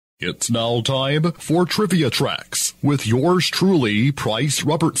It's now time for Trivia Tracks with yours truly, Price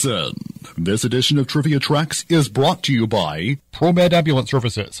Robertson. This edition of Trivia Tracks is brought to you by ProMed Ambulance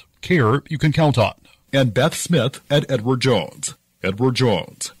Services, care you can count on, and Beth Smith at Edward Jones. Edward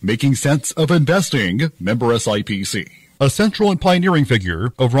Jones, making sense of investing, member SIPC. A central and pioneering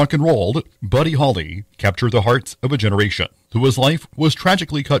figure of rock and roll, Buddy Holly captured the hearts of a generation. Though his life was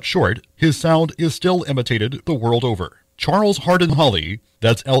tragically cut short, his sound is still imitated the world over. Charles Hardin Holly,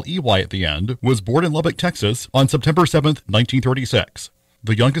 that's L-E-Y at the end, was born in Lubbock, Texas on September 7, 1936.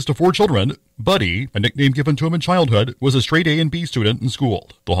 The youngest of four children, Buddy, a nickname given to him in childhood, was a straight A and B student in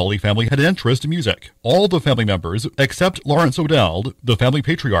school. The Holly family had an interest in music. All the family members, except Lawrence O'Dowd, the family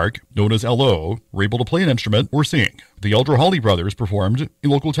patriarch, known as L.O., were able to play an instrument or sing. The elder Holly brothers performed in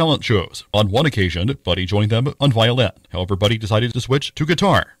local talent shows. On one occasion, Buddy joined them on violin. However, Buddy decided to switch to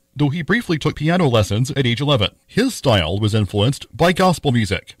guitar, though he briefly took piano lessons at age 11. His style was influenced by gospel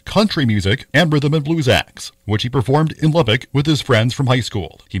music, country music, and rhythm and blues acts, which he performed in Lubbock with his friends from high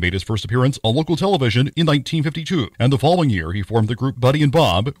school. He made his first appearance on local television in 1952, and the following year he formed the group Buddy and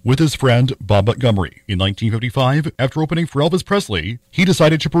Bob with his friend Bob Montgomery. In 1955, after opening for Elvis Presley, he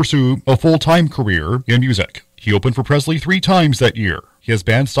decided to pursue a full-time career in music. He opened for Presley 3 times that year. His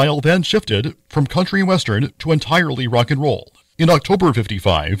band style then shifted from country and western to entirely rock and roll. In October of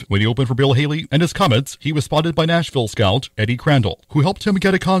 '55, when he opened for Bill Haley and his Comets, he was spotted by Nashville scout Eddie Crandall, who helped him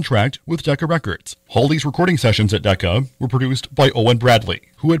get a contract with Decca Records. Holly's recording sessions at Decca were produced by Owen Bradley,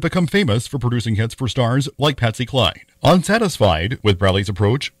 who had become famous for producing hits for stars like Patsy Cline. Unsatisfied with Bradley's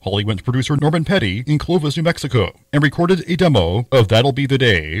approach, Holly went to producer Norman Petty in Clovis, New Mexico, and recorded a demo of That'll Be the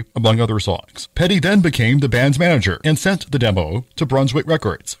Day, among other songs. Petty then became the band's manager and sent the demo to Brunswick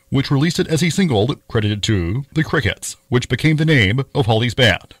Records, which released it as a single credited to The Crickets, which became the name of Holly's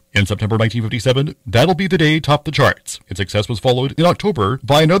band. In September 1957, That'll Be the Day topped the charts. Its success was followed in October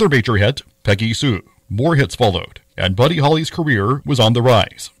by another major hit, Peggy Sue. More hits followed, and Buddy Holly's career was on the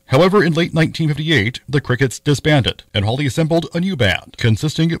rise. However, in late 1958, the Crickets disbanded, and Holly assembled a new band,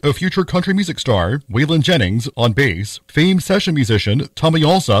 consisting of future country music star Waylon Jennings on bass, famed session musician Tommy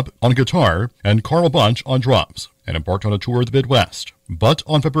Allsup on guitar, and Carl Bunch on drums, and embarked on a tour of the Midwest. But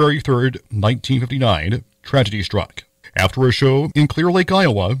on February 3, 1959, tragedy struck. After a show in Clear Lake,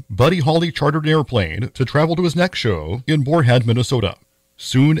 Iowa, Buddy Holly chartered an airplane to travel to his next show in Moorhead, Minnesota.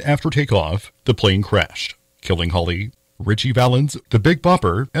 Soon after takeoff, the plane crashed, killing Holly, Richie Valens, the Big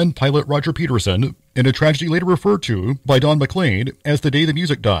Bopper, and pilot Roger Peterson, in a tragedy later referred to by Don McLean as the day the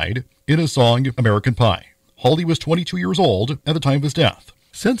music died in his song American Pie. Holly was 22 years old at the time of his death.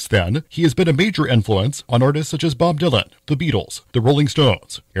 Since then, he has been a major influence on artists such as Bob Dylan, the Beatles, the Rolling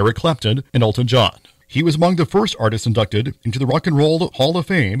Stones, Eric Clapton, and Elton John. He was among the first artists inducted into the Rock and Roll Hall of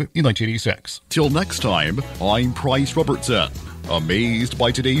Fame in 1986. Till next time, I'm Price Robertson. Amazed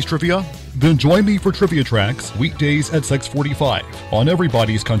by today's trivia? Then join me for Trivia Tracks weekdays at 6:45 on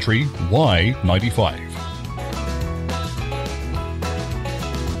Everybody's Country Y95.